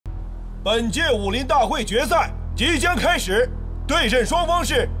本届武林大会决赛即将开始，对阵双方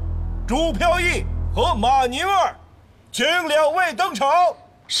是朱飘逸和马宁儿，请两位登场。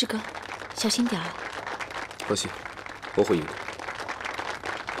师哥，小心点儿。放心，我会赢的。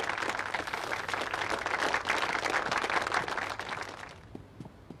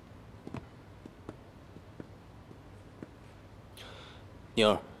宁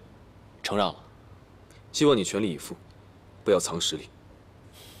儿，承让了。希望你全力以赴，不要藏实力。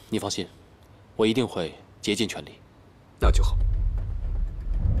你放心，我一定会竭尽全力。那就好。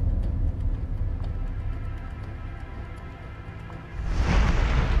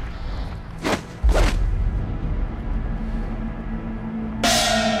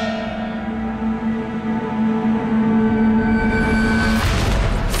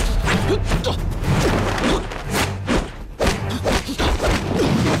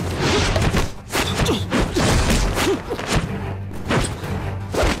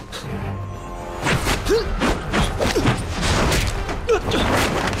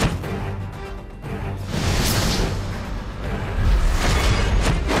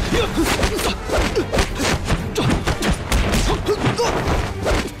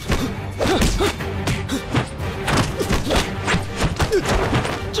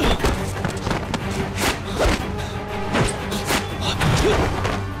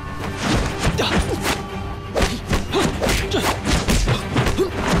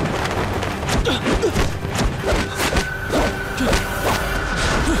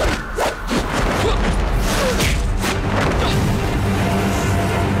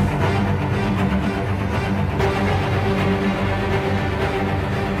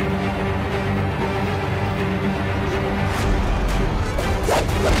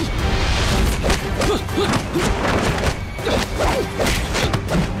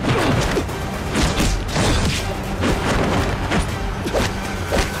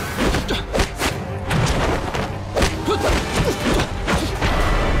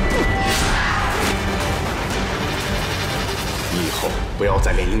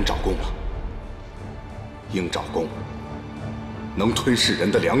能吞噬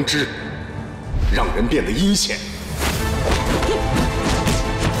人的良知，让人变得阴险。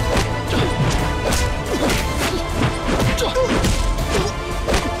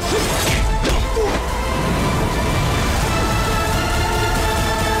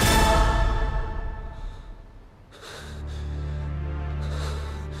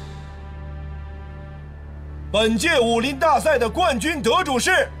本届武林大赛的冠军得主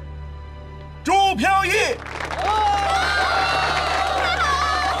是朱飘逸。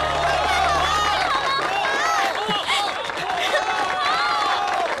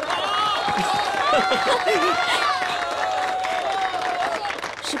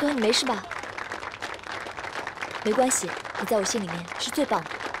师哥，你没事吧？没关系，你在我心里面是最棒的。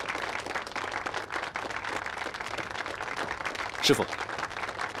师傅，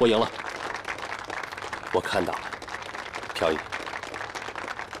我赢了。我看到了，飘逸，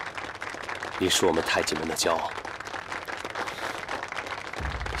你是我们太极门的骄傲。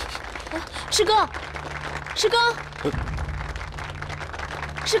师哥，师哥，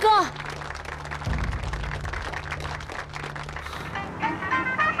师哥。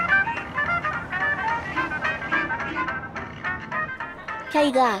飘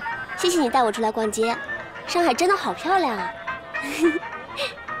逸哥啊，谢谢你带我出来逛街，上海真的好漂亮啊！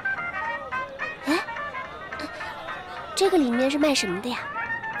哎，这个里面是卖什么的呀？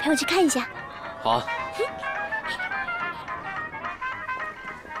陪我去看一下。好啊。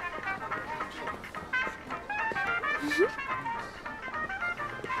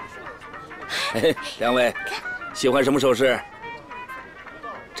嘿，两位，喜欢什么首饰？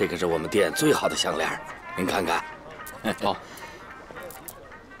这个是我们店最好的项链，您看看。好。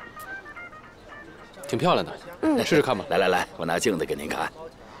挺漂亮的，试试看吧。来来来，我拿镜子给您看。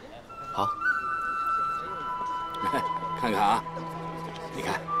好，看看啊，你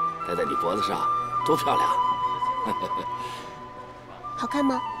看戴在你脖子上多漂亮！好看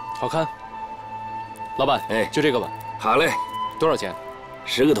吗？好看。老板，哎，就这个吧。好嘞。多少钱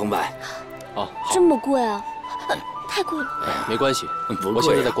？10个铜板。哦，好。这么贵啊？太贵了。哎，没关系，我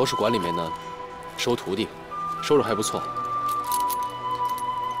现在在国史馆里面呢，收徒弟，收入还不错。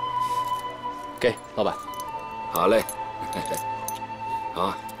给老板，好嘞，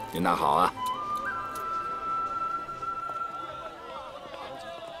好，您拿好啊。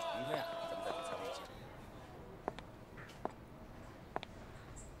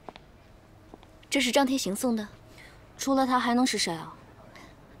这是张天行送的，除了他还能是谁啊？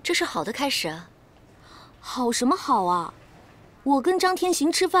这是好的开始啊。好什么好啊？我跟张天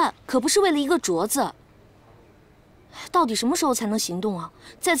行吃饭可不是为了一个镯子。到底什么时候才能行动啊？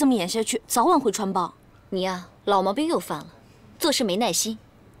再这么演下去，早晚会穿帮。你呀，老毛病又犯了，做事没耐心。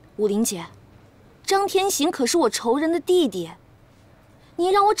武玲姐，张天行可是我仇人的弟弟，你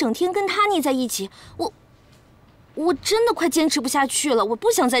让我整天跟他腻在一起，我真的快坚持不下去了，我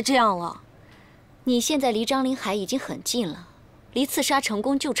不想再这样了。你现在离张凌海已经很近了，离刺杀成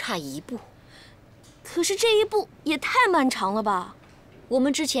功就差1步。可是这一步也太漫长了吧？我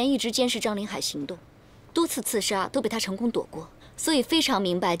们之前一直监视张凌海行动，多次刺杀都被他成功躲过，所以非常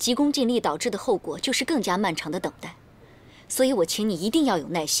明白急功近利导致的后果就是更加漫长的等待。所以我请你一定要有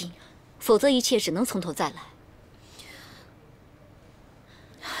耐心，否则一切只能从头再来。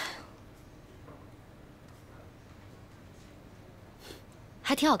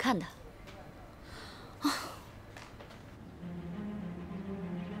还挺好看的。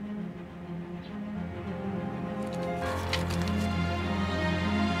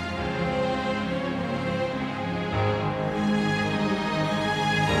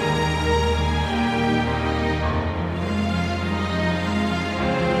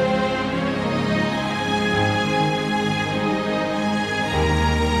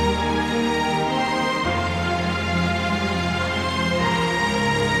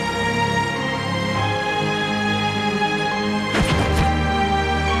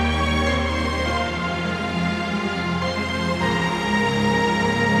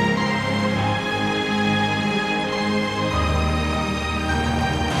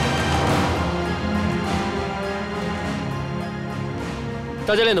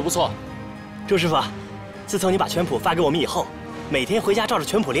大家练得不错，朱师傅，自从你把拳谱发给我们以后，每天回家照着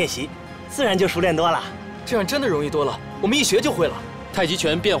拳谱练习，自然就熟练多了。这样真的容易多了，我们一学就会了。太极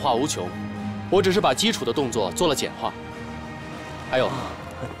拳变化无穷，我只是把基础的动作做了简化。还有，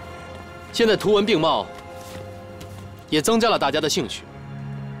现在图文并茂，也增加了大家的兴趣。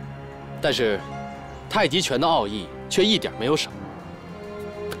但是，太极拳的奥义却一点没有少。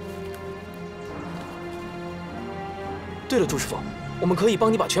对了，朱师傅。我们可以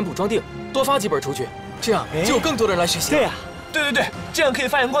帮你把拳谱装订，多发几本出去，这样就有更多人来学习。对呀，对，这样可以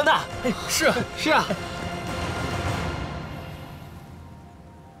发扬光大。是啊。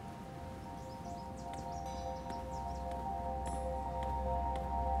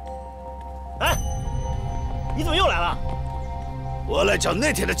哎，你怎么又来了？我来找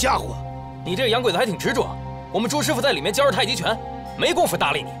那天的家伙。你这个洋鬼子还挺执着。我们朱师傅在里面教着太极拳，没工夫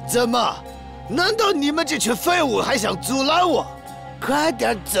搭理你。怎么？难道你们这群废物还想阻拦我？快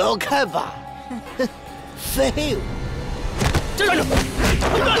点走开吧！废物！站住！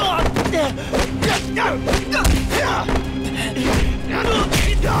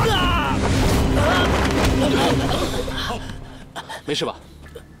没事吧？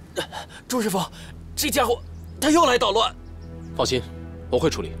朱师傅，这家伙他又来捣乱。放心，我会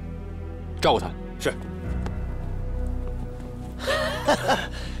处理，照顾他。是。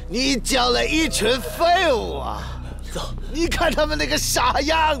你教了一群废物啊！走，你看他们那个傻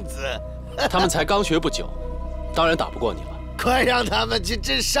样子。他们才刚学不久，当然打不过你了。快让他们去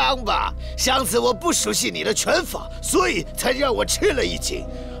治伤吧！上次我不熟悉你的拳法，所以才让我吃了一惊。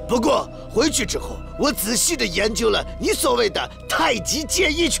不过回去之后，我仔细地研究了你所谓的太极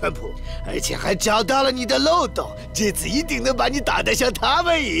剑一拳谱，而且还找到了你的漏洞。这次一定能把你打得像他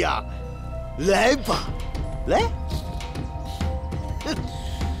们一样。来吧，来。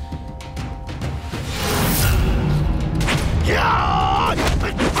呀！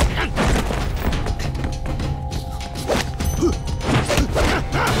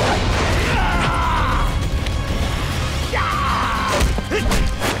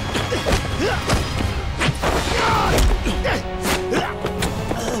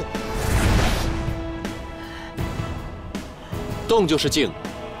动就是静，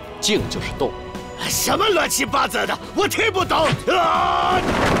静就是动。什么乱七八糟的，我听不懂。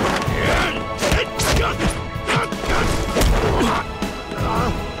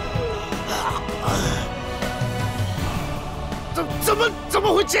怎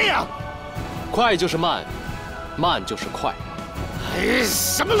么会这样？快就是慢，慢就是快。哎，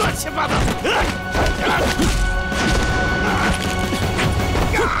什么乱七八糟！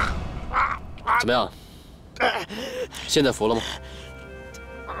怎么样？现在服了吗？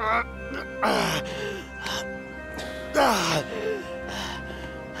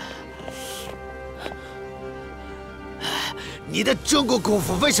你的中国功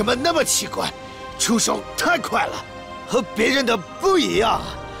夫为什么那么奇怪？出手太快了，和别人的不一样。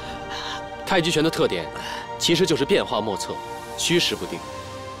太极拳的特点其实就是变化莫测，虚实不定，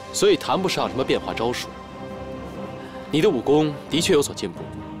所以谈不上什么变化招数。你的武功的确有所进步，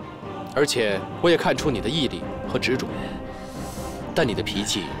而且我也看出你的毅力和执着，但你的脾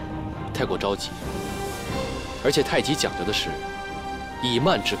气太过着急。而且太极讲究的是以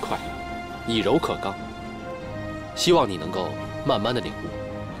慢制快，以柔克刚。希望你能够慢慢的领悟。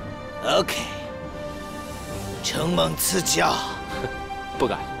OK， 承蒙赐教。不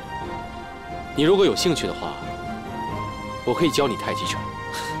敢。你如果有兴趣的话，我可以教你太极拳。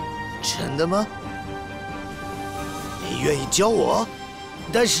真的吗？你愿意教我？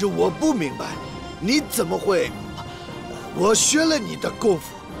但是我不明白，你怎么会？我学了你的功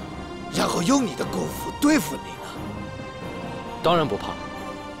夫，然后用你的功夫对付你呢？当然不怕。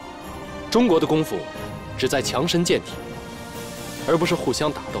中国的功夫只在强身健体，而不是互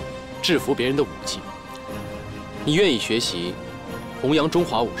相打斗、制服别人的武技。你愿意学习，弘扬中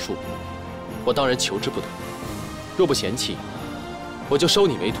华武术，我当然求之不得。若不嫌弃，我就收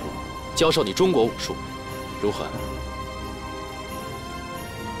你为徒，教授你中国武术，如何？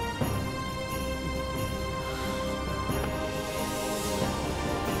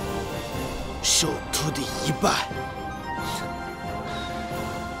收徒弟一半。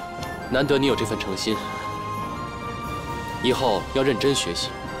难得你有这份诚心，以后要认真学习，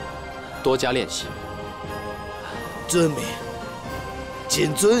多加练习。遵命，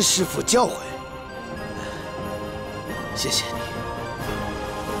谨遵师父教诲。谢谢你，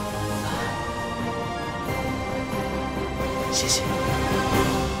谢谢。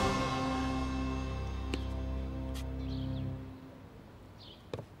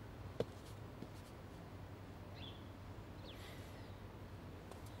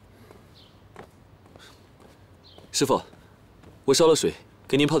师傅，我烧了水，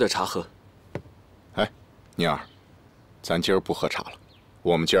给您泡点茶喝。哎，宁儿，咱今儿不喝茶了，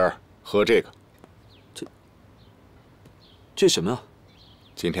我们今儿喝这个。这什么啊？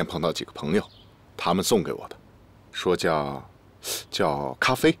今天碰到几个朋友，他们送给我的，说叫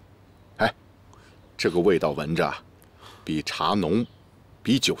咖啡。哎，这个味道闻着啊，比茶浓，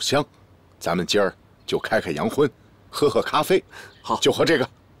比酒香。咱们今儿就开洋荤，喝咖啡。好，就喝这个。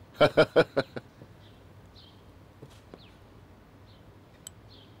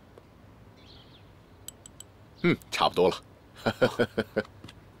差不多了。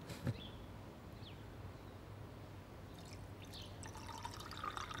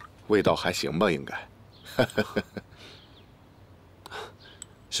味道还行吧，应该。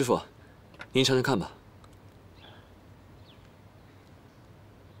师傅，您尝尝看吧。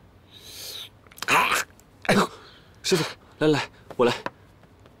哎呦，师傅，来，我来。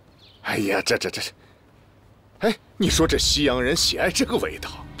哎呀，这，哎，你说这西洋人喜爱这个味道？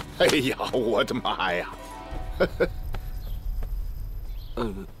哎呀，我的妈呀！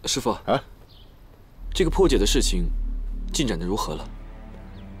师傅啊，这个破解的事情进展得如何了？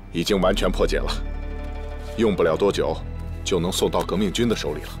已经完全破解了，用不了多久就能送到革命军的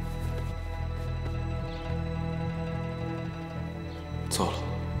手里了。糟了，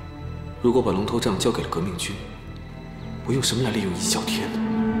如果把龙头杖交给了革命军，我用什么来利用一小天呢？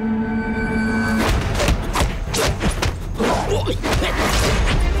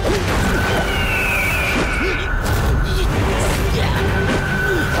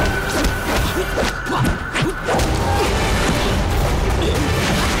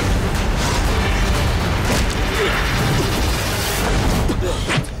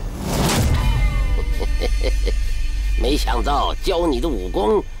没想到教你的武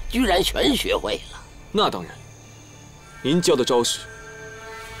功居然全学会了。那当然，您教的招式，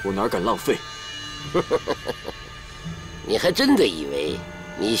我哪敢浪费？你还真的以为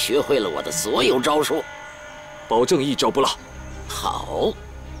你学会了我的所有招数？保证一招不落。好，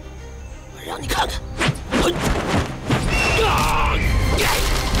我让你看看。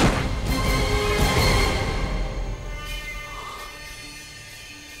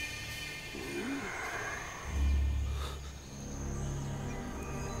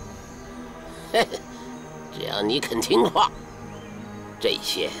只要你肯听话，这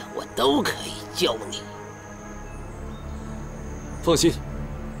些我都可以教你。放心。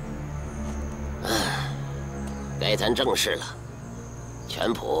该谈正事了。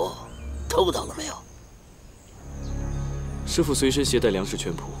拳谱偷到了没有？师傅随身携带粮食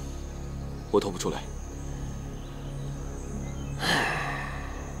拳谱，我偷不出来。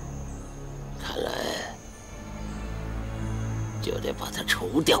看来就得把它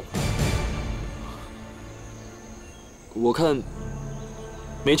除掉。我看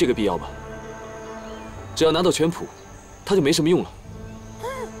没这个必要吧。只要拿到拳谱，它就没什么用了。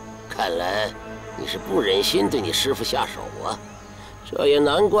看来你是不忍心对你师傅下手啊，这也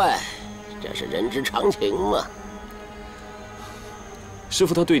难怪，这是人之常情嘛。师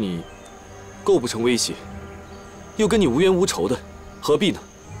傅他对你构不成威胁，又跟你无冤无仇的，何必呢？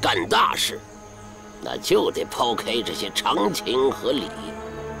干大事，那就得抛开这些常情和理。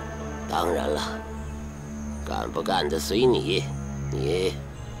当然了，干不干的随你，你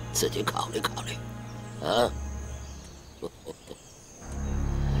自己考虑考虑，啊？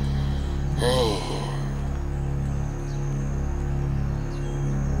哎呀，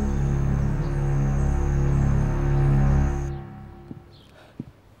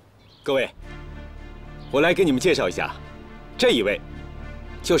各位，我来给你们介绍一下，这一位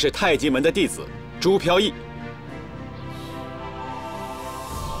就是太极门的弟子朱飘逸。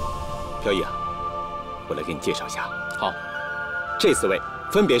飘逸啊，我来给你介绍一下。好，这4位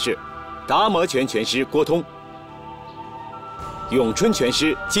分别是达摩拳拳师郭通、咏春拳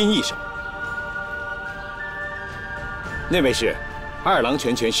师金翼手，那位是二郎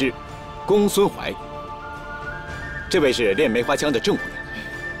拳拳师公孙怀，这位是练梅花枪的郑姑娘。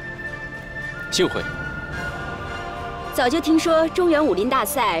幸会。早就听说中原武林大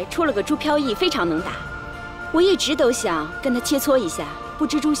赛出了个朱飘逸，非常能打，我一直都想跟他切磋一下，不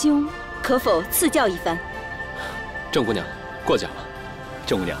知朱兄可否赐教一番？郑姑娘，过奖了。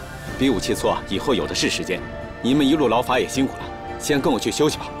郑姑娘，比武切磋啊，以后有的是时间。你们一路劳乏也辛苦了，先跟我去休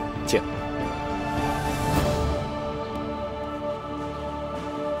息吧，请。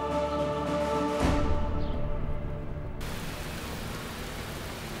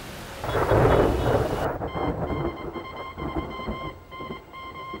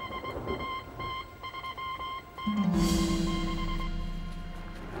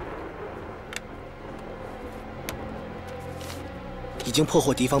已经破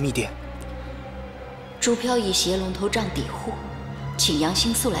获敌方密电。朱飘逸携龙头杖抵护，请杨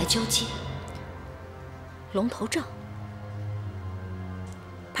星宿来交接。龙头杖，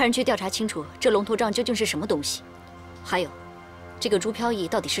派人去调查清楚这龙头杖究竟是什么东西，还有，这个朱飘逸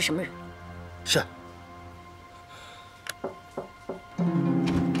到底是什么人？是。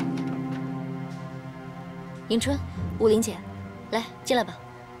迎春，武林姐，来进来吧。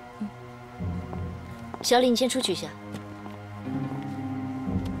小李，你先出去一下。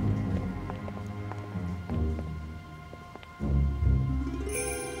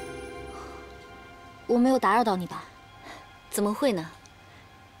我没有打扰到你吧？怎么会呢？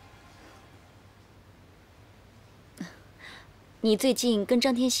你最近跟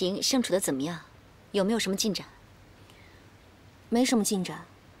张天行相处的怎么样？有没有什么进展？没什么进展，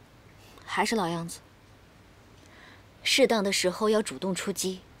还是老样子。适当的时候要主动出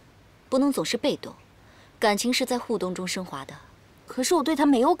击，不能总是被动。感情是在互动中升华的。可是我对他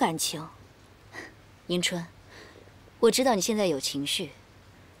没有感情。迎春，我知道你现在有情绪。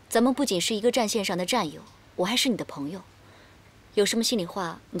咱们不仅是一个战线上的战友，我还是你的朋友。有什么心里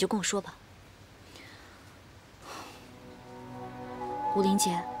话你就跟我说吧。武林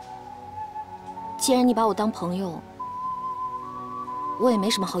姐，既然你把我当朋友，我也没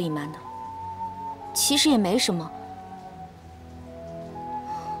什么好隐瞒的。其实也没什么，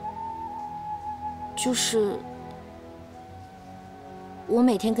就是我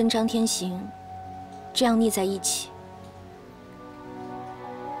每天跟张天行这样腻在一起，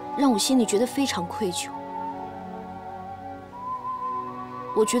让我心里觉得非常愧疚。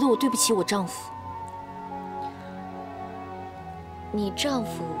我觉得我对不起我丈夫。你丈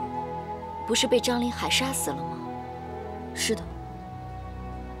夫不是被张林海杀死了吗？是的。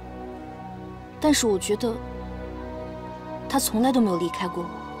但是我觉得他从来都没有离开过我，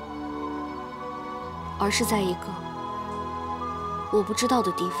而是在一个我不知道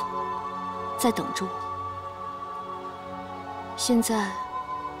的地方在等着我。现在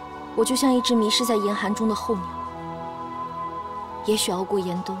我就像一只迷失在严寒中的候鸟，也许熬过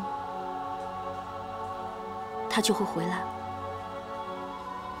严冬，他就会回来了。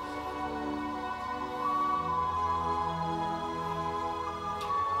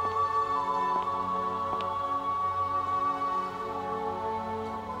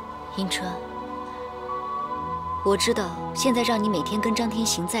迎春，我知道现在让你每天跟张天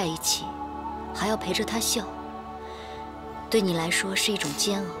行在一起，还要陪着他笑，对你来说是一种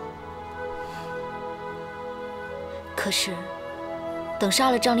煎熬。可是，等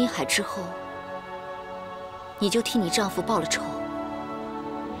杀了张林海之后，你就替你丈夫报了仇，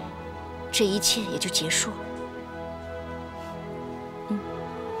这一切也就结束了。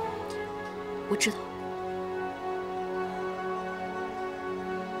我知道。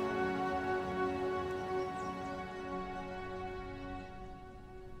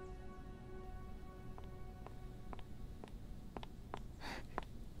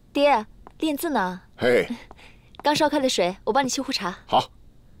爹，练字呢？嘿，刚烧开的水，我帮你沏壶茶。好。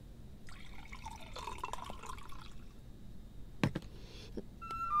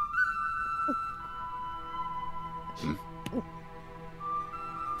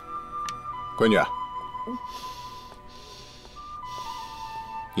闺女啊，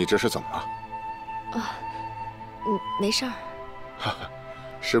你这是怎么了？没事儿。哈哈，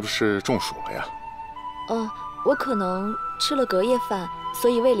是不是中暑了呀？我可能吃了隔夜饭，所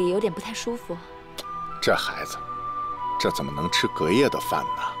以胃里有点不太舒服。这孩子，这怎么能吃隔夜的饭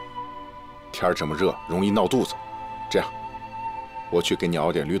呢？天儿这么热，容易闹肚子。这样，我去给你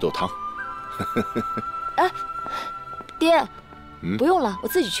熬点绿豆汤。哎，爹，不用了，我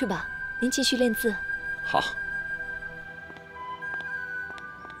自己去吧。您继续练字。好。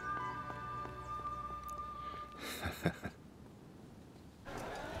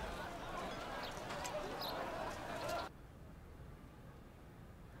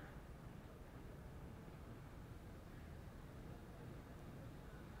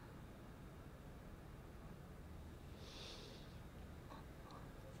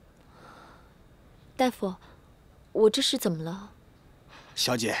大夫，我这是怎么了？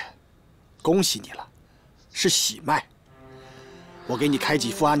小姐，恭喜你了，是喜脉。我给你开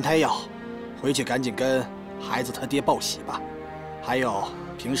几副安胎药，回去赶紧跟孩子他爹报喜吧。还有，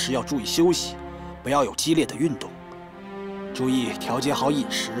平时要注意休息，不要有激烈的运动，注意调节好饮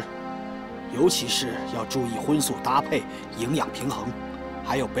食，尤其是要注意荤素搭配，营养平衡，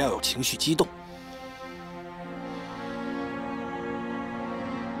还有不要有情绪激动。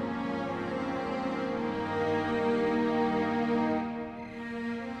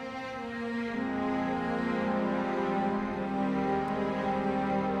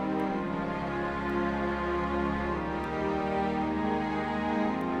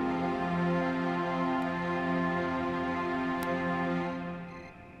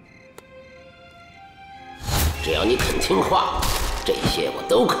只要你肯听话，这些我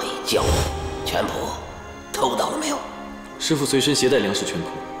都可以教你。拳谱偷到了没有？师傅随身携带梁氏拳谱，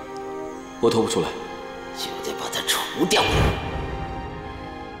我偷不出来，就得把它除掉。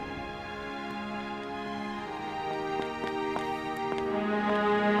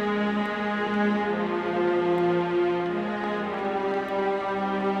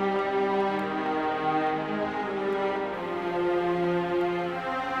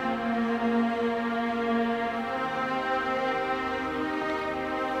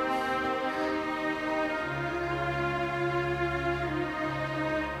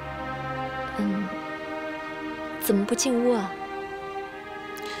怎么不进屋啊？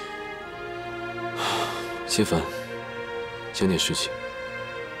心烦，想点事情。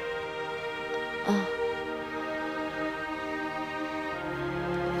啊。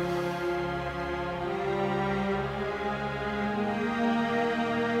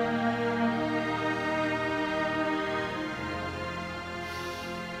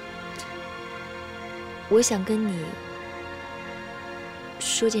我想跟你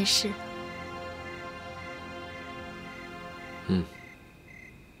说件事。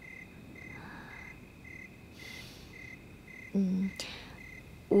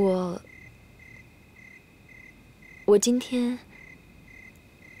我今天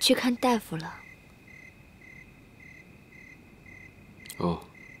去看大夫了。哦。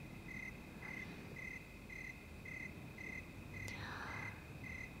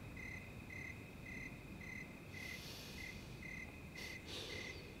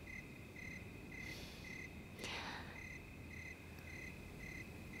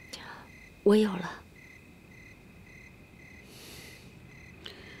我有了。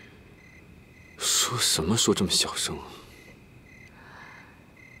说什么说这么小声啊？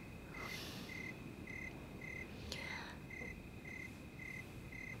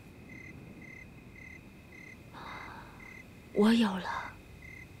我有了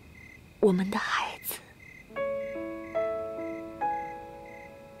我们的孩子。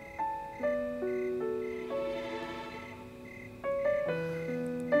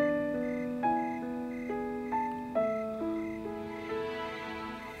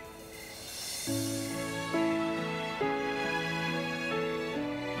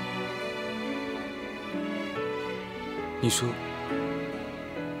你说，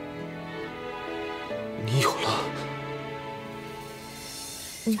你有了？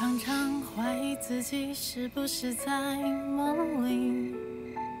常常怀疑自己是不是在梦里，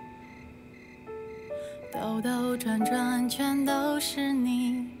兜兜转转全都是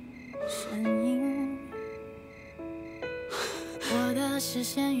你身影。我的视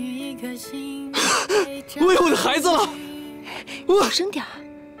线与一颗心，我有我的孩子了！小声点儿。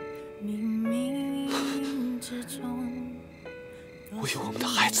我有我们的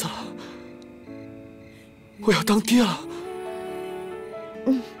孩子了，我要当爹了。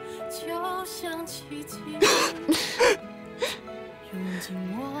就像奇迹涌进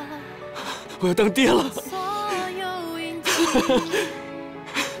我要当爹了。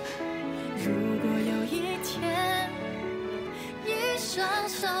如果有一天，一双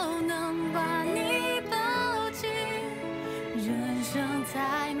手能把你抱紧，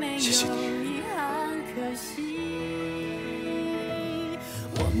谢谢你。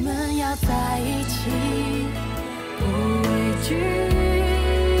我们要在一起，不畏惧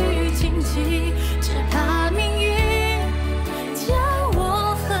荆棘，只怕命运将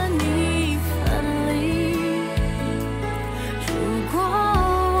我和你分离。如果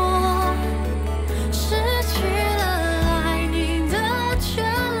我失去了爱你的权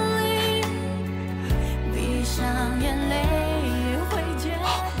利，闭上眼泪会见。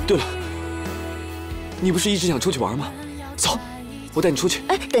对了，你不是一直想出去玩吗？走，我带你出去。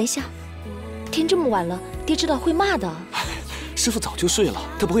哎，等一下，天这么晚了，爹知道会骂的。师傅早就睡了，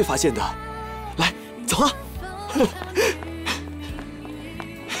他不会发现的。来，走啊！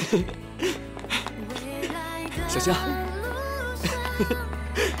小夏。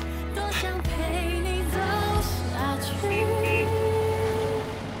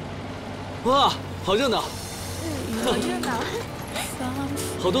哇，好热闹！好热闹！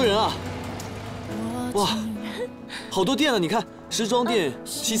好多人啊！哇，好多店啊！你看，时装店、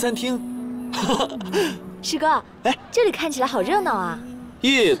西餐厅。师哥，哎，这里看起来好热闹啊！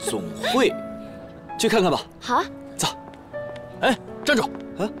夜总会，去看看吧。好啊，走。哎，站住！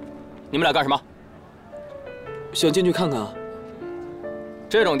啊，你们俩干什么？想进去看看啊。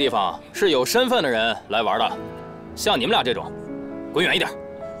这种地方是有身份的人来玩的，像你们俩这种，滚远一点。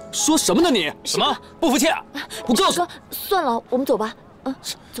说什么呢你？什么？不服气啊？我告诉你，算了，我们走吧。嗯，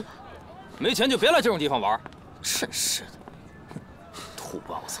走吧。没钱就别来这种地方玩，真是的，土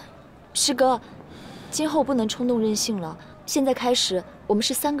包子。师哥，今后不能冲动任性了。现在开始，我们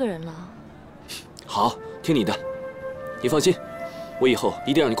是3个人了。好，听你的。你放心，我以后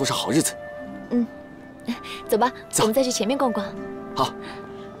一定让你过上好日子。嗯，走吧，我们再去前面逛逛。好，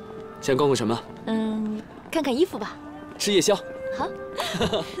想逛逛什么？嗯，看看衣服吧。吃夜宵。好。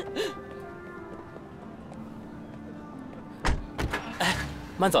哎，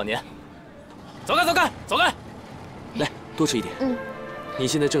慢走您。走开，走开，走开！来，多吃一点。嗯。你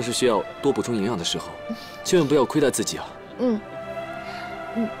现在正是需要多补充营养的时候，千万不要亏待自己啊。嗯。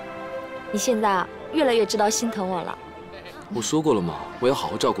你现在啊，越来越知道心疼我了。我说过了嘛，我要好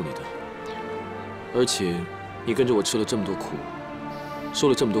好照顾你的。而且，你跟着我吃了这么多苦，受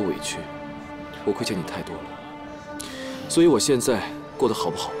了这么多委屈，我亏欠你太多了。所以我现在过得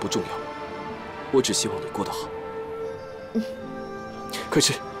好不好不重要，我只希望你过得好。嗯。快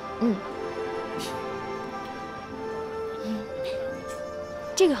吃。嗯。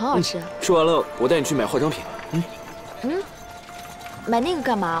这个很好吃。吃完了，我带你去买化妆品。买那个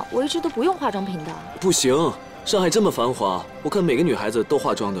干嘛？我一直都不用化妆品的。不行，上海这么繁华，我看每个女孩子都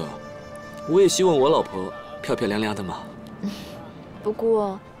化妆的，我也希望我老婆漂漂亮亮的嘛。不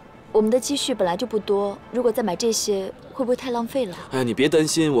过，我们的积蓄本来就不多，如果再买这些，会不会太浪费了？哎呀，你别担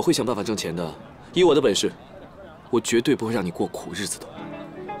心，我会想办法挣钱的。以我的本事，我绝对不会让你过苦日子的。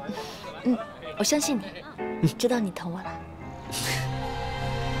我相信你，知道你疼我了。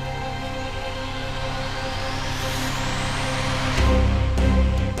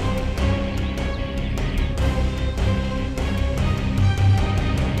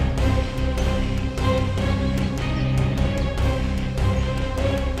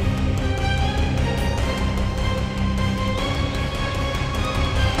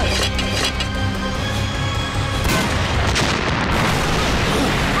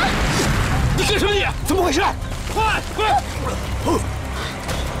干什么你？怎么回事？快！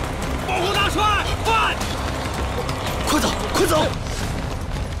保护大帅！快！快走！快走！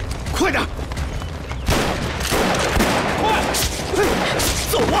快点！快！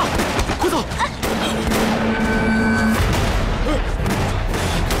走啊！快走！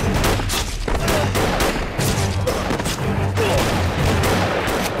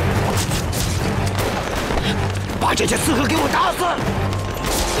把这些刺客给我打死！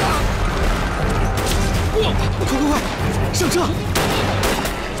快！上车！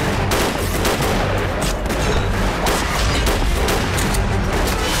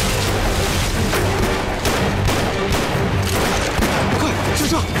快上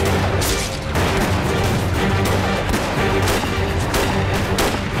车！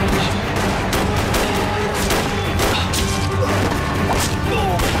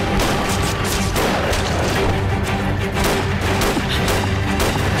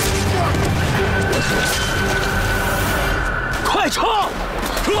快着！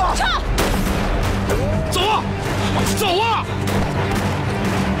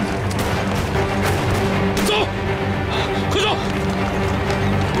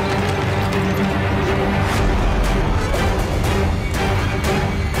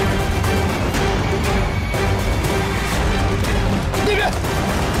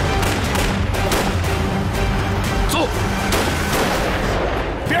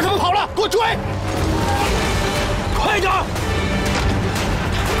让他们跑了，给我追！快点！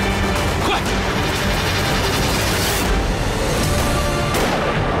快！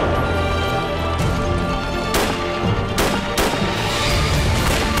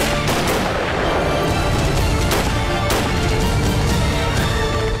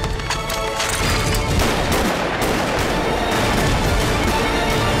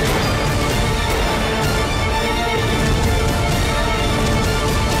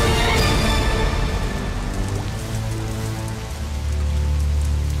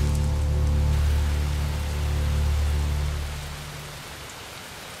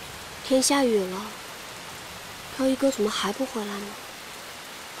天下雨了，飘逸哥怎么还不回来呢？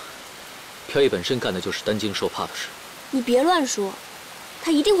飘逸本身干的就是担惊受怕的事。你别乱说，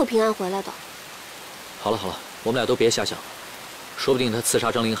他一定会平安回来的。好了好了，我们俩都别瞎想了，说不定他刺杀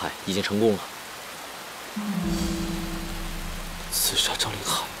张凌海已经成功了。刺杀张凌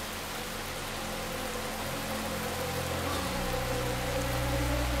海？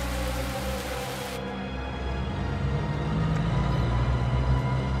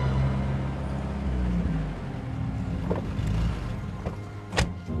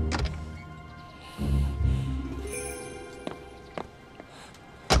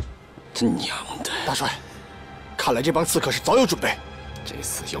娘的！大帅，看来这帮刺客是早有准备。这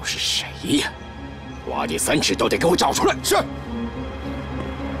次又是谁呀？挖地三尺都得给我找出来！是。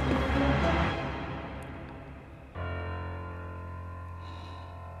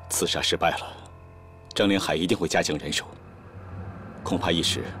刺杀失败了，张连海一定会加强人手，恐怕一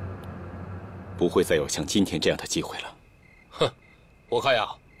时不会再有像今天这样的机会了。哼，我看呀，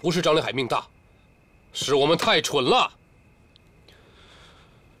不是张连海命大，是我们太蠢了。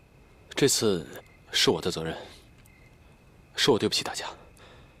这次是我的责任，是我对不起大家。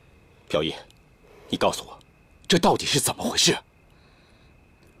飘逸，你告诉我，这到底是怎么回事？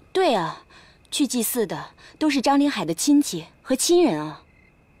对啊，去祭祀的都是张凌海的亲戚和亲人啊，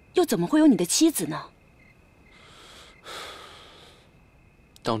又怎么会有你的妻子呢？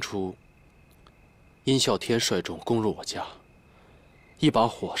当初殷啸天率众攻入我家，一把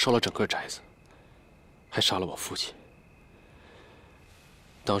火烧了整个宅子，还杀了我父亲。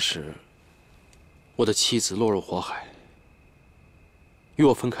当时，我的妻子落入火海，与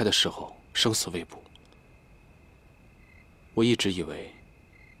我分开的时候生死未卜。我一直以为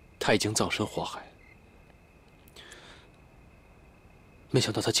他已经葬身火海，没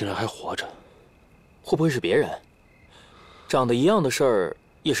想到他竟然还活着。会不会是别人？长得一样的事儿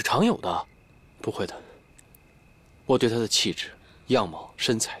也是常有的。不会的，我对他的气质、样貌、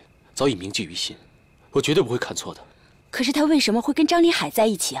身材早已铭记于心，我绝对不会看错的。可是他为什么会跟张凌海在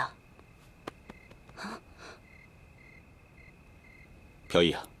一起啊？飘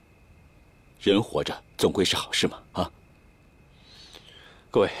逸啊，人活着总归是好事嘛，啊！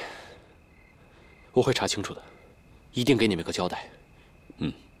各位，我会查清楚的，一定给你们个交代。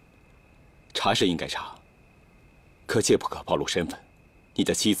查是应该查，可切不可暴露身份。你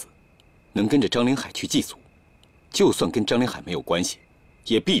的妻子能跟着张凌海去祭祖，就算跟张凌海没有关系，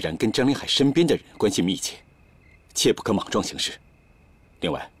也必然跟张凌海身边的人关系密切。切不可莽撞行事。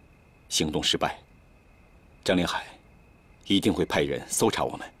另外，行动失败，张凌海一定会派人搜查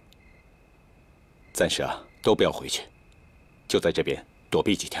我们。暂时啊，都不要回去，就在这边躲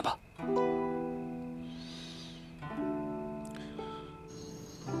避几天吧。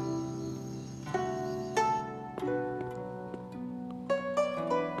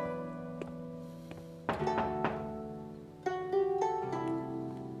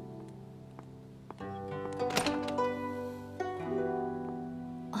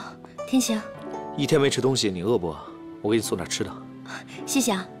天行，一天没吃东西，你饿不饿？我给你送点吃的。谢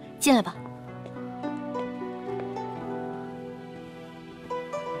谢啊，进来吧。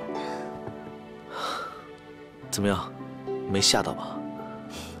怎么样，没吓到吧？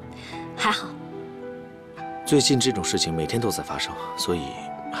还好。最近这种事情每天都在发生，所以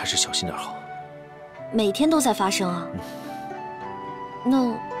还是小心点好。每天都在发生啊？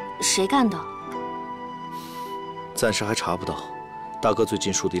那谁干的？暂时还查不到。大哥最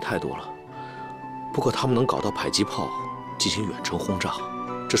近树敌太多了，不过他们能搞到迫击炮进行远程轰炸，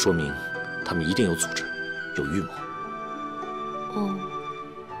这说明他们一定有组织，有预谋。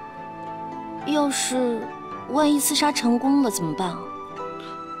要是万一刺杀成功了怎么办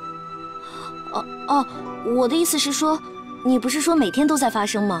啊？我的意思是说，你不是说每天都在发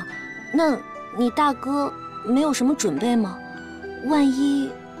生吗？那你大哥没有什么准备吗？万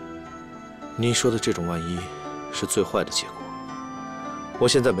一……你说的这种万一，是最坏的结果。我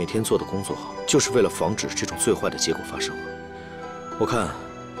现在每天做的工作，就是为了防止这种最坏的结果发生。我看，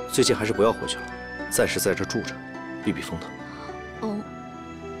最近还是不要回去了，暂时在这住着，避避风头。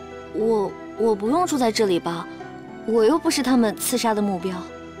我不用住在这里吧？我又不是他们刺杀的目标。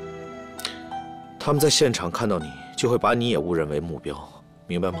他们在现场看到你，就会把你也误认为目标，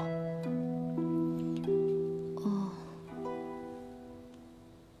明白吗？哦，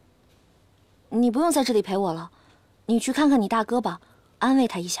你不用在这里陪我了，你去看看你大哥吧，安慰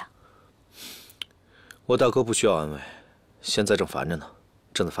他一下。我大哥不需要安慰，现在正烦着呢，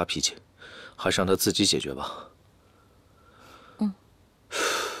正在发脾气，还是让他自己解决吧。嗯。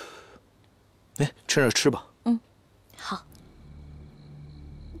哎，趁热吃吧。嗯，好。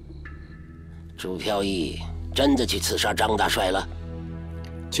朱飘逸真的去刺杀张大帅了？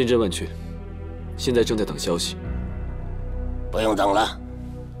千真万确，现在正在等消息。不用等了，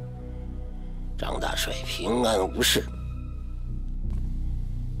张大帅平安无事，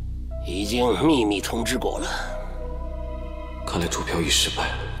已经秘密通知过了。看来朱飘逸失败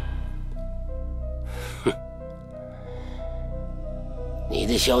了。哼，你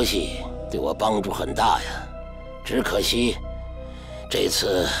的消息对我帮助很大呀，只可惜这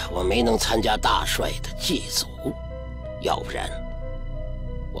次我没能参加大帅的祭祖，要不然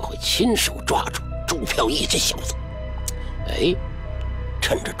我会亲手抓住朱飘逸这小子。哎，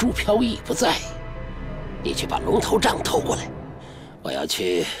趁着朱飘逸不在，你去把龙头杖偷过来，我要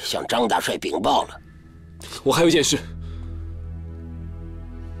去向张大帅禀报了。我还有一件事。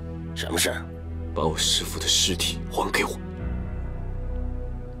什么事？把我师父的尸体还给我。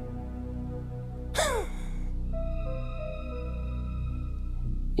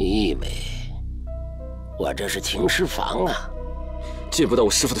你以为我这是停尸房啊？见不到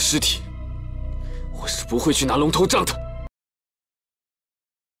我师父的尸体，我是不会去拿龙头杖的。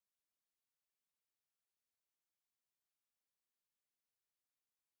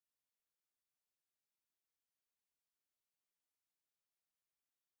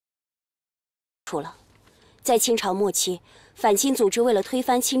了，在清朝末期，反清组织为了推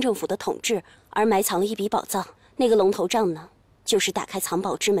翻清政府的统治而埋藏了一笔宝藏。那个龙头杖呢，就是打开藏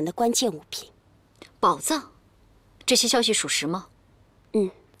宝之门的关键物品。宝藏？这些消息属实吗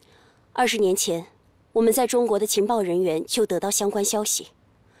？20年前，我们在中国的情报人员就得到相关消息。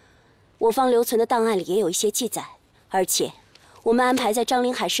我方留存的档案里也有一些记载，而且我们安排在张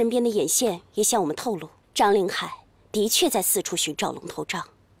凌海身边的眼线也向我们透露，张凌海的确在四处寻找龙头杖。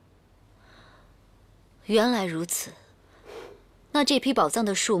原来如此，那这批宝藏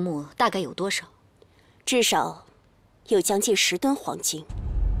的数目大概有多少？至少有将近10吨黄金。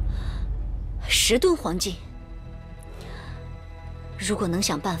10吨黄金？如果能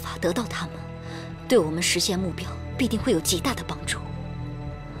想办法得到它们，对我们实现目标必定会有极大的帮助。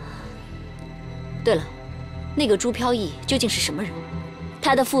对了，那个朱飘逸究竟是什么人？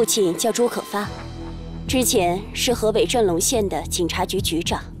他的父亲叫朱可发，之前是河北镇龙县的警察局局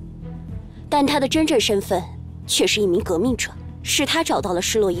长。但他的真正身份却是一名革命者，是他找到了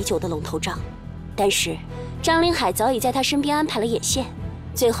失落已久的龙头杖。但是张凌海早已在他身边安排了眼线，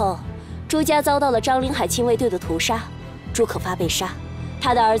最后朱家遭到了张凌海亲卫队的屠杀，朱可发被杀，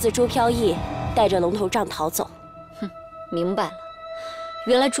他的儿子朱飘逸带着龙头杖逃走。哼，明白了，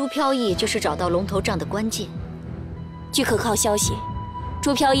原来朱飘逸就是找到龙头杖的关键。据可靠消息，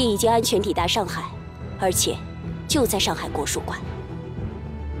朱飘逸已经安全抵达上海，而且就在上海国术馆。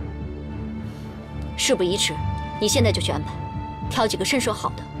事不宜迟，你现在就去安排，挑几个身手好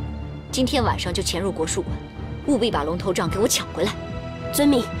的，今天晚上就潜入国术馆，务必把龙头杖给我抢回来。遵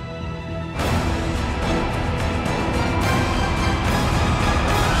命。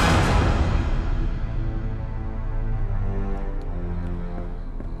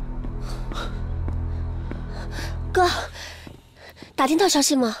哥，打听到消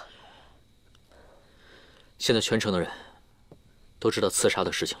息吗？现在全城的人都知道刺杀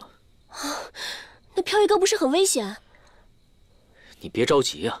的事情了。那飘逸哥不是很危险？你别着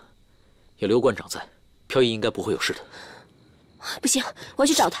急呀，有刘馆长在，飘逸应该不会有事的。不行，我要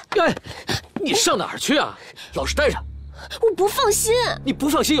去找他。哎，你上哪儿去啊？老实待着。我不放心。你不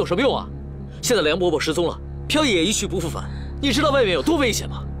放心有什么用啊？现在梁伯伯失踪了，飘逸也一去不复返，你知道外面有多危险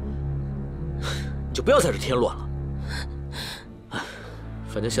吗？你就不要在这添乱了。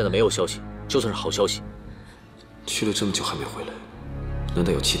反正现在没有消息，就算是好消息。去了这么久还没回来，难道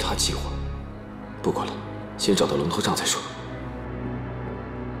有其他计划？不管了，先找到龙头杖再说。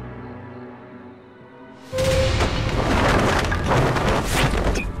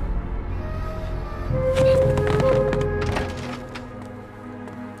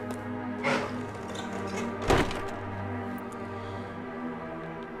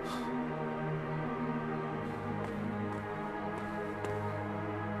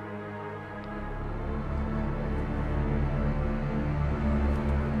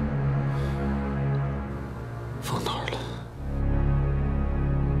放哪儿了？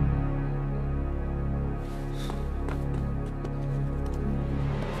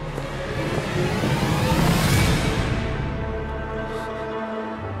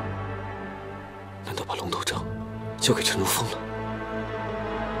交给陈如风了。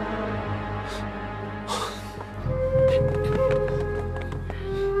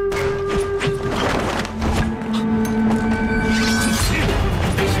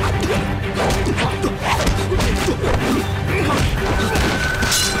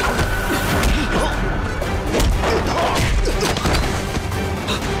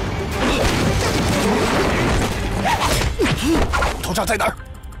龙头杖在哪儿？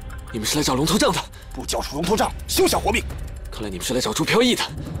你们是来找龙头杖的？不交出龙头杖，休想活命！看来你们是来找朱飘逸的。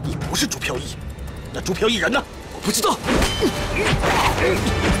你不是朱飘逸，那朱飘逸人呢？我不知道。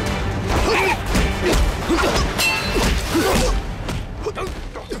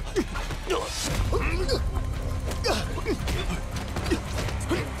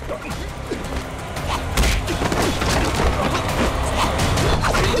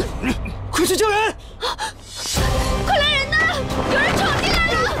快去救人！快来人呐！有人闯进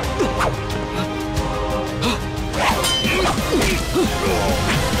来了！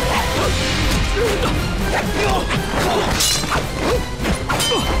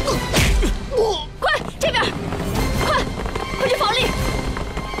快这边，快去防力！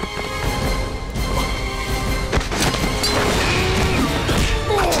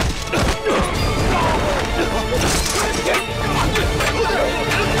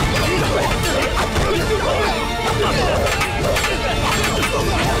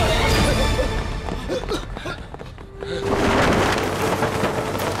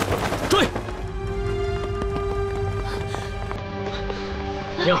追！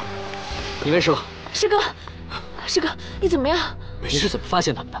宁儿，你没事吧？师哥，师哥，你怎么样？你是怎么发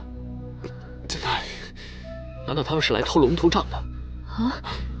现他们的？在那里。难道他们是来偷龙头杖的？啊，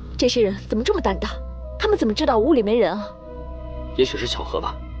这些人怎么这么胆大？他们怎么知道屋里没人啊？也许是巧合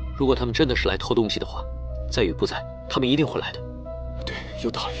吧。如果他们真的是来偷东西的话，在与不在，他们一定会来的。对，有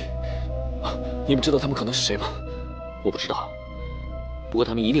道理。啊，你们知道他们可能是谁吗？我不知道，不过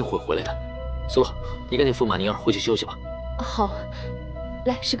他们一定会回来的。苏洛，你赶紧扶马宁儿回去休息吧。好，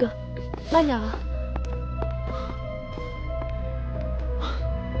来，师哥，慢点啊。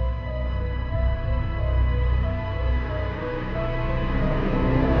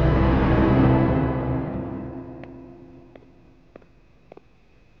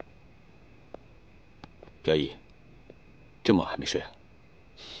飘逸，这么晚还没睡啊？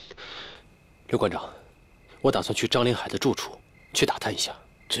刘馆长，我打算去张林海的住处去打探一下。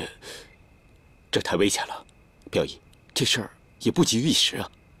这太危险了，飘逸，这事儿也不急于一时啊。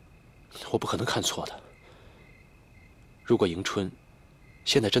我不可能看错的。如果迎春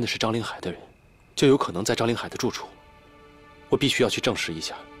现在真的是张林海的人，就有可能在张林海的住处。我必须要去证实一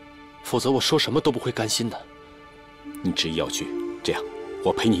下，否则我说什么都不会甘心的。你执意要去，这样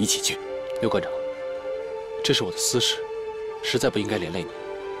我陪你一起去。刘馆长，这是我的私事，实在不应该连累你。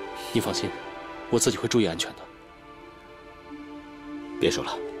你放心，我自己会注意安全的。别说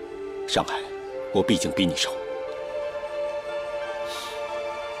了，上海，我毕竟比你熟。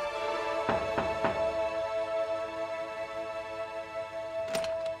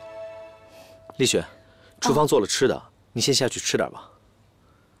丽雪，厨房做了吃的，你先下去吃点吧。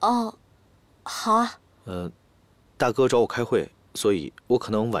哦，好啊。大哥找我开会，所以我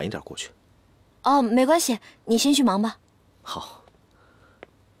可能晚一点过去。哦，没关系，你先去忙吧。好。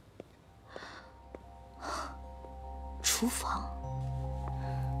厨房。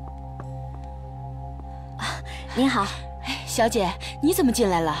您好，小姐，你怎么进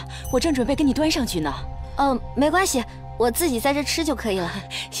来了？我正准备给你端上去呢。没关系，我自己在这吃就可以了。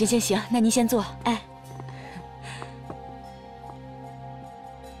行，那您先坐。哎。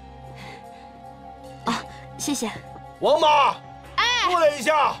啊，谢谢。王妈，哎，过来一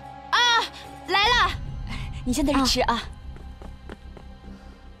下。啊，来了，你先在这吃啊。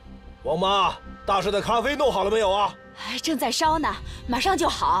王妈，大师的咖啡弄好了没有啊？正在烧呢，马上就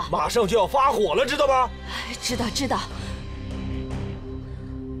好。马上就要发火了，知道吗？知道。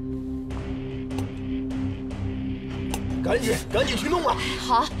赶紧去弄啊！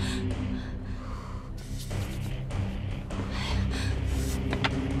好。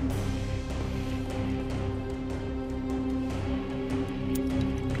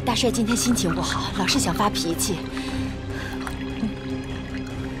大帅今天心情不好，老是想发脾气。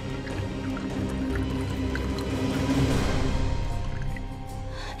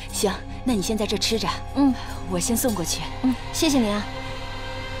行，那你先在这吃着。我先送过去。谢谢您啊。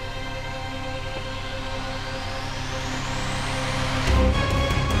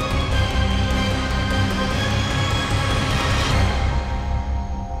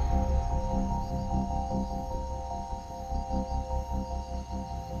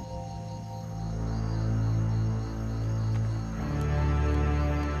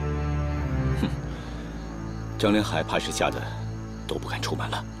张连海怕是吓得都不敢出门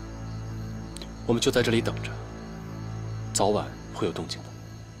了。我们就在这里等着，早晚会有动静的。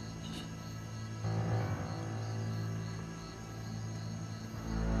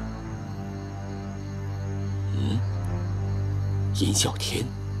尹啸天，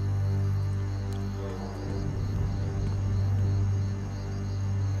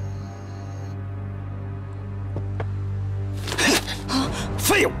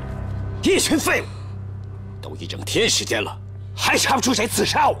废物，一群废物！都一整天时间了，还查不出谁刺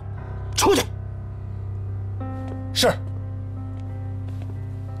杀我？出去！是。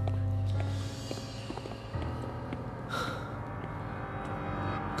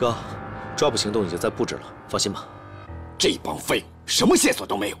哥，抓捕行动已经在布置了，放心吧。这帮废物什么线索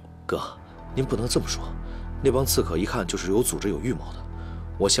都没有。哥，您不能这么说。那帮刺客一看就是有组织、有预谋的。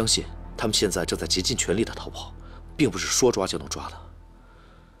我相信他们现在正在竭尽全力的逃跑，并不是说抓就能抓的。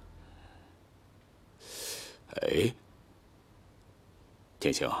哎，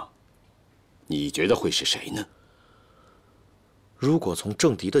天行，你觉得会是谁呢？如果从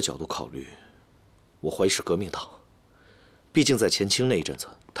政敌的角度考虑，我怀疑是革命党。毕竟在前清那一阵子，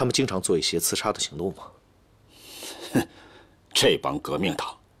他们经常做一些刺杀的行动嘛。哼，这帮革命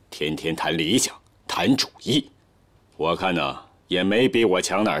党天天谈理想、谈主义，我看呢也没比我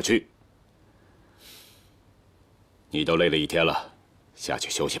强哪儿去。你都累了一天了，下去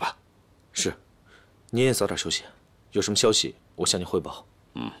休息吧。是，您也早点休息。有什么消息，我向您汇报。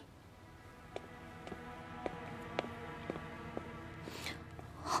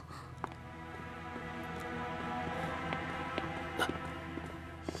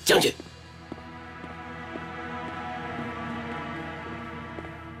将军，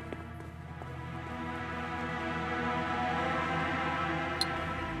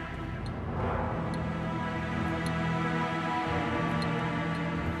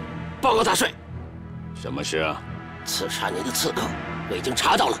报告大帅，什么事啊？刺杀您的刺客，我已经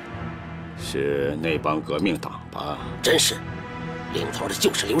查到了。是那帮革命党吧？真是，领头的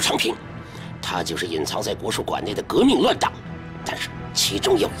就是刘长平，他就是隐藏在国术馆内的革命乱党。但是其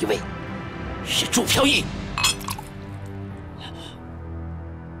中有一位是朱飘逸。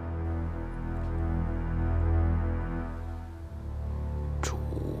朱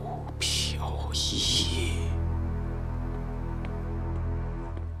飘逸，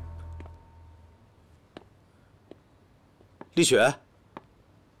丽雪，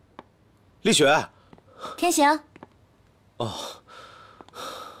丽雪，天行。哦，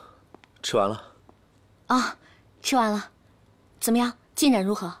吃完了。啊，吃完了。怎么样？进展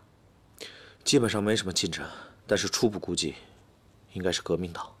如何？基本上没什么进展，但是初步估计，应该是革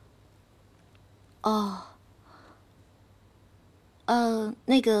命党。哦。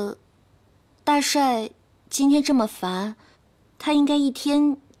那个，大帅今天这么烦，他应该一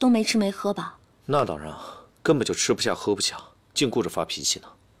天都没吃没喝吧？那当然，根本就吃不下喝不下，净顾着发脾气呢。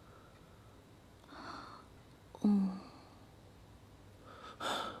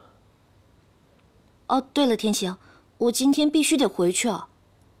哦，对了，天行。我今天必须得回去啊！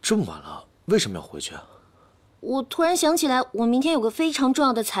这么晚了，为什么要回去啊？我突然想起来，我明天有个非常重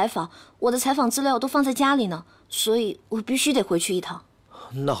要的采访，我的采访资料都放在家里呢，所以我必须得回去一趟。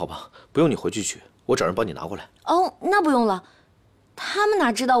那好吧，不用你回去取，我找人帮你拿过来。哦，那不用了，他们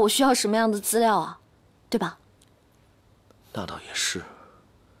哪知道我需要什么样的资料啊，对吧？那倒也是。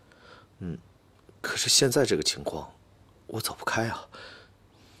可是现在这个情况，我走不开啊。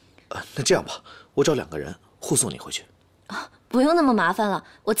那这样吧，我找2个人护送你回去。不用那么麻烦了，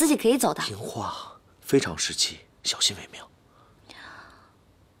我自己可以走的。听话，非常时期，小心为妙。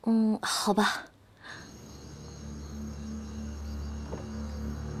好吧。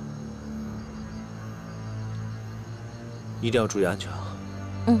一定要注意安全啊。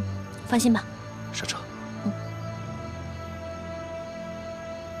放心吧。上车。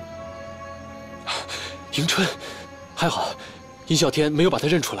迎春，还好，尹啸天没有把他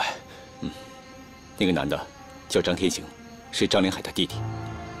认出来。那个男的叫张天行，是张连海的弟弟。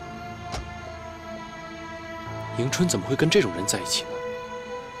迎春怎么会跟这种人在一起呢？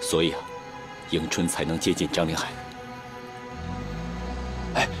所以啊，迎春才能接近张连海。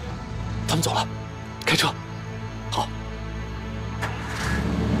哎，他们走了，开车。好。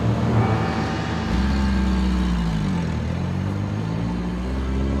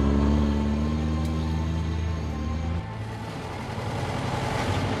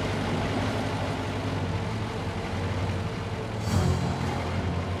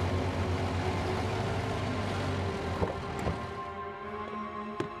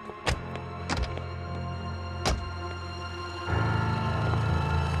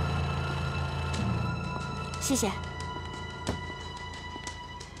谢谢。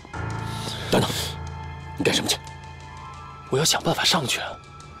等等，你干干什么去？我要想办法上去啊！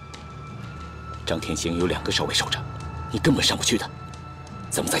张天行有2个守卫守着，你根本上不去的。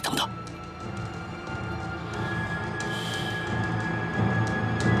咱们再等等。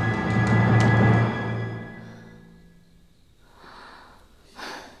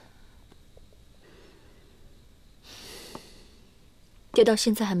爹到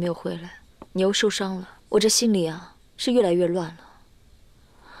现在还没有回来，你又受伤了，我这心里啊是越来越乱了。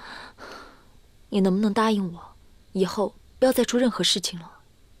你能不能答应我，以后不要再出任何事情了？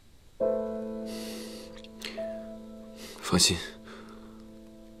放心，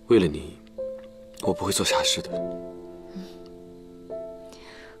为了你，我不会做傻事的。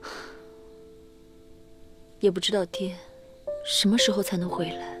也不知道爹什么时候才能回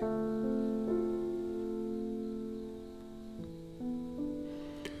来。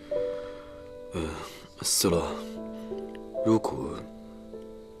思洛，如果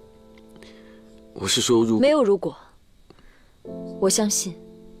我是说，如果没有如果，我相信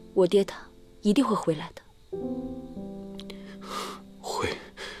我爹他一定会回来的。会，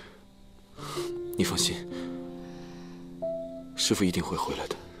你放心，师父一定会回来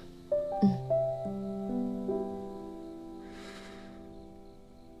的。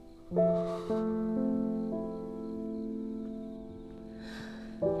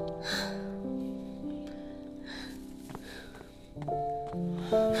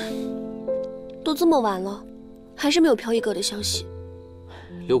都这么晚了，还是没有飘逸哥的消息。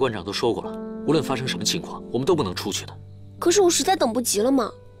刘馆长都说过了，无论发生什么情况，我们都不能出去的。可是我实在等不及了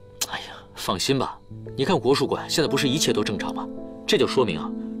嘛。哎呀，放心吧，你看国术馆现在不是一切都正常吗？这就说明啊，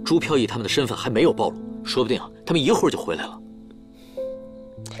朱飘逸他们的身份还没有暴露，说不定啊，他们一会儿就回来了。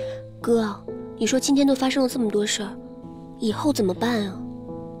哥，你说今天都发生了这么多事儿，以后怎么办啊？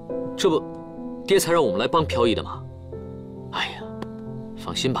这不，爹才让我们来帮飘逸的吗？哎呀，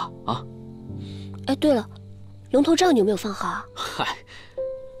放心吧，啊。哎，对了，龙头杖你有没有放好啊？嗨，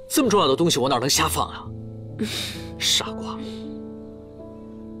这么重要的东西我哪能瞎放啊？傻瓜。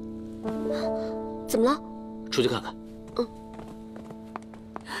怎么了？出去看看。嗯。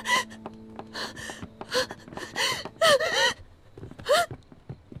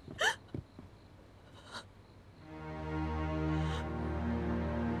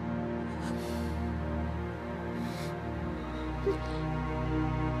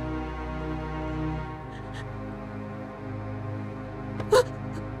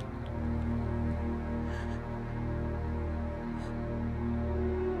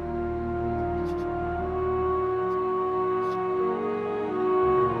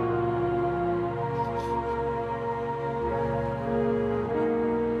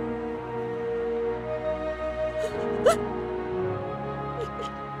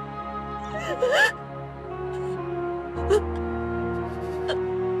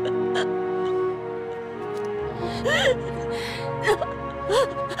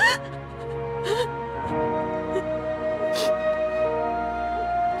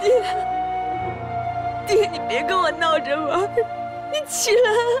爹，你别跟我闹着玩，你起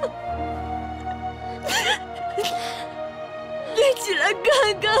来，你起来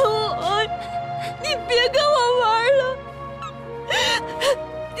看看我，你别跟我玩了，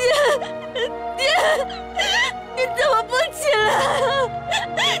爹，你怎么不起来啊？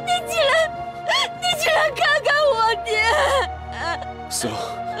你起来看看我，爹。思洛，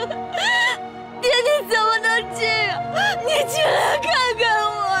爹，你怎么能这样？你起来看看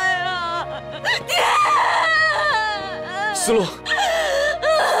我呀，爹！思洛，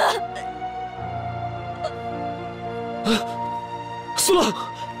思洛，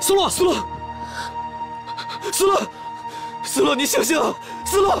思洛，思洛，思洛，思洛，你醒醒！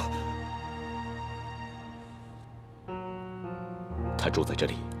思洛，他住在这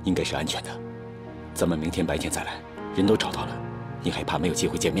里应该是安全的，咱们明天白天再来，人都找到了，你还怕没有机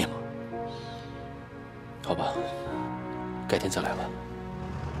会见面吗？好吧，改天再来吧。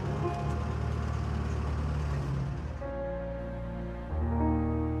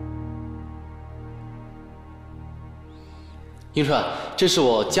英川，这是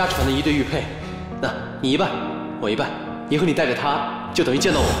我家传的一对玉佩，那你一半，我一半，以后你带着它，就等于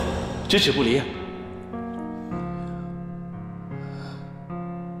见到我，咫尺不离。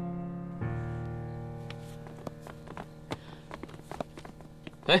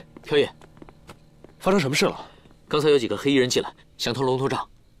哎，飘逸，发生什么事了？刚才有几个黑衣人进来，想偷龙头杖。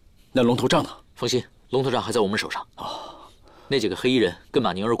那龙头杖呢？放心，龙头杖还在我们手上。那几个黑衣人跟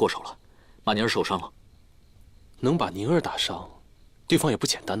马宁儿过手了，马宁儿受伤了。能把宁儿打伤，对方也不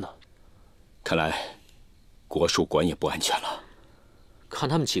简单呢。看来，国术馆也不安全了。看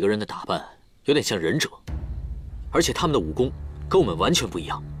他们几个人的打扮，有点像忍者，而且他们的武功跟我们完全不一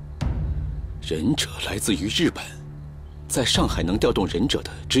样。忍者来自于日本，在上海能调动忍者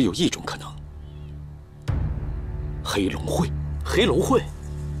的只有一种可能——黑龙会。黑龙会？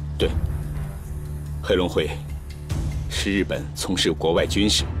对，黑龙会是日本从事国外军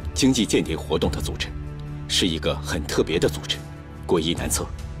事、经济间谍活动的组织，是一个很特别的组织，诡异难测。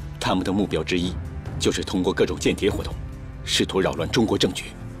他们的目标之一就是通过各种间谍活动，试图扰乱中国政局，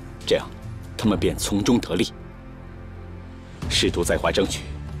这样他们便从中得利，试图在华争取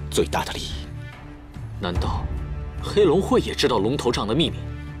最大的利益。难道黑龙会也知道龙头杖的秘密？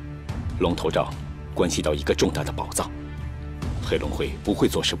龙头杖关系到一个重大的宝藏，黑龙会不会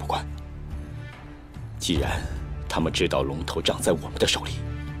坐视不管。既然他们知道龙头杖在我们的手里，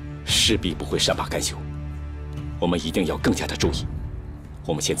势必不会善罢甘休。我们一定要更加的注意。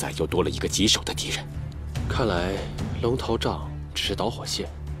我们现在又多了一个棘手的敌人。看来龙头杖只是导火线，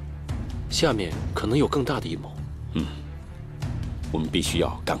下面可能有更大的阴谋。我们必须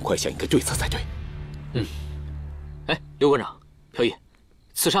要赶快想一个对策才对。哎，刘馆长、朴义，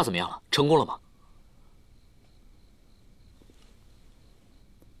刺杀怎么样了？成功了吗？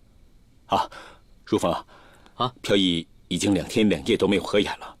如风啊，朴义已经2天2夜都没有合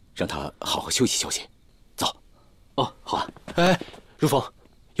眼了，让他好好休息休息。走。哦，好。哎，如风，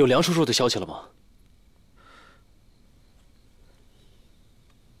有梁叔叔的消息了吗？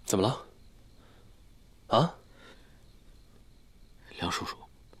怎么了？啊？梁叔叔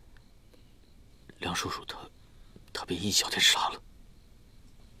他被殷小天杀了。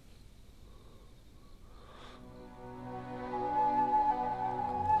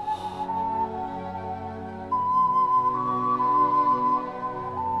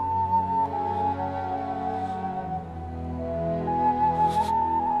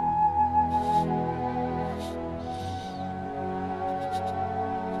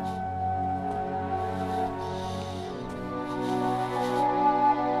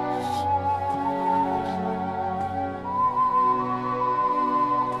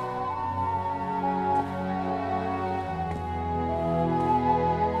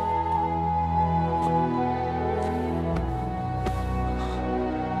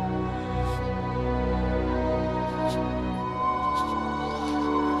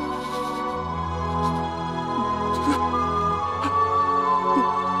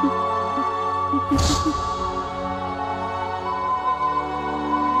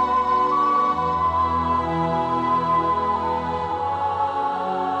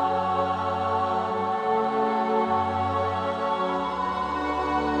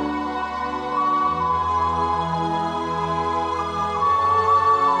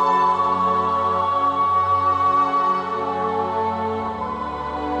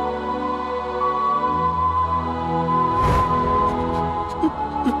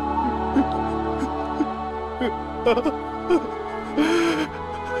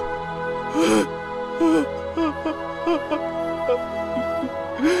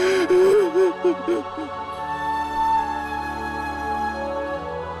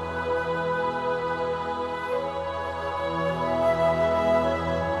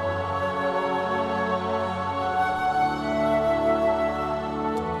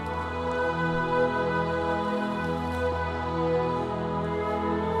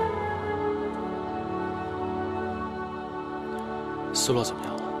斯洛怎么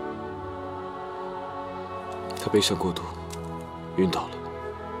样了？他悲伤过度，晕倒了，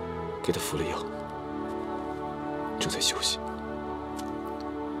给他服了药，正在休息。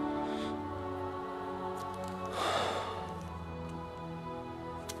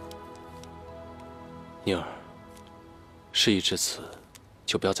宁儿，事已至此，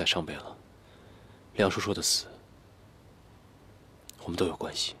就不要再伤悲了。梁叔叔的死，我们都有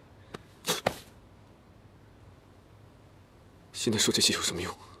关系。现在说这些有什么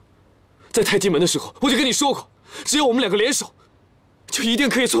用？在太极门的时候，我就跟你说过，只要我们2个联手，就一定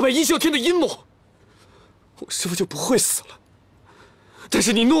可以挫败殷啸天的阴谋，我师父就不会死了。但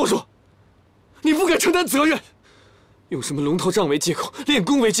是你懦弱，你不敢承担责任，用什么龙头杖为借口，练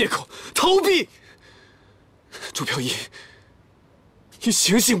功为借口，逃避。朱飘逸，你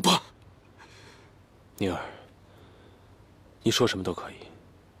醒醒吧！宁儿，你说什么都可以。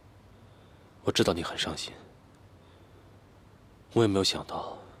我知道你很伤心。我也没有想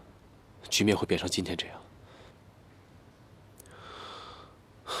到，局面会变成今天这样。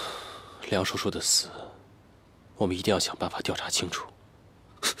梁叔叔的死，我们一定要想办法调查清楚。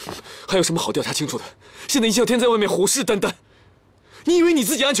还有什么好调查清楚的？现在殷啸天在外面虎视眈眈，你以为你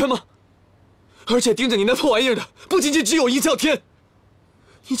自己安全吗？而且盯着你那破玩意儿的，不仅仅只有殷啸天，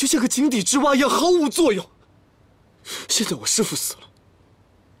你就像个井底之蛙一样毫无作用。现在我师父死了，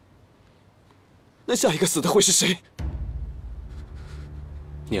那下一个死的会是谁？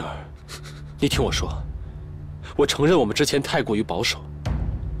宁儿，你听我说，我承认我们之前太过于保守，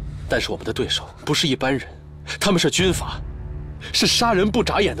但是我们的对手不是一般人，他们是军阀，是杀人不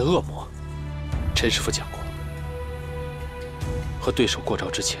眨眼的恶魔。陈师傅讲过，和对手过招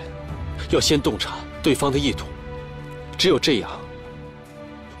之前，要先洞察对方的意图，只有这样，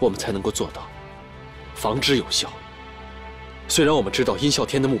我们才能够做到防之有效。虽然我们知道殷啸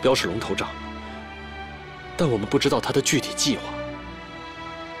天的目标是龙头杖，但我们不知道他的具体计划。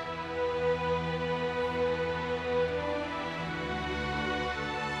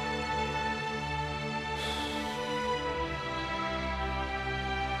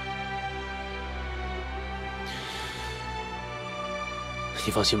你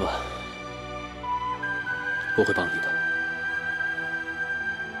放心吧，我会帮你的。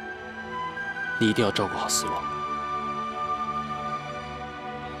你一定要照顾好思洛。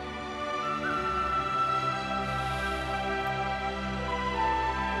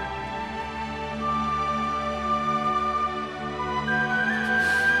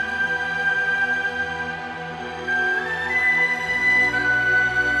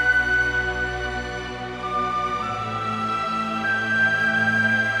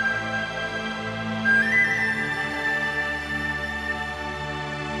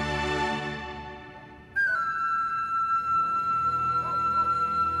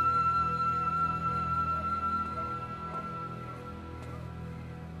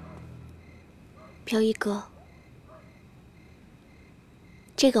飘逸哥，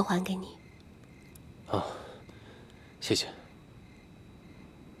这个还给你。啊，谢谢。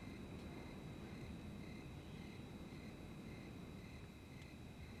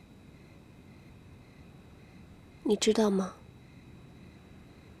你知道吗？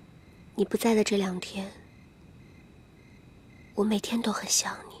你不在的这2天，我每天都很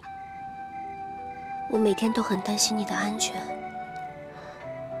想你，我每天都很担心你的安全。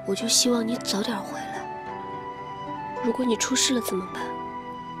我就希望你早点回来。如果你出事了怎么办？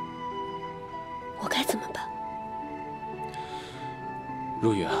我该怎么办？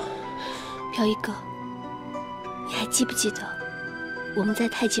如雨啊，飘逸哥，你还记不记得我们在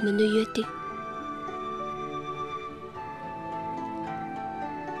太极门的约定？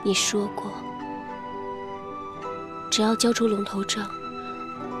你说过，只要交出龙头杖，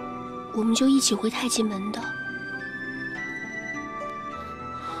我们就一起回太极门的。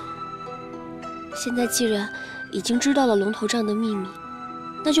现在既然已经知道了龙头杖的秘密，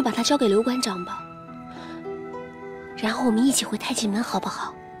那就把它交给刘馆长吧。然后我们一起回太极门，好不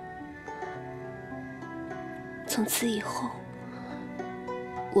好？从此以后，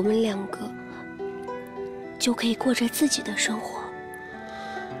我们2个就可以过着自己的生活，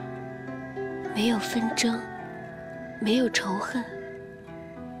没有纷争，没有仇恨，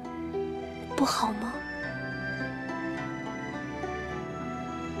不好吗？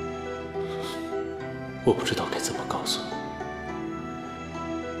我不知道该怎么告诉你。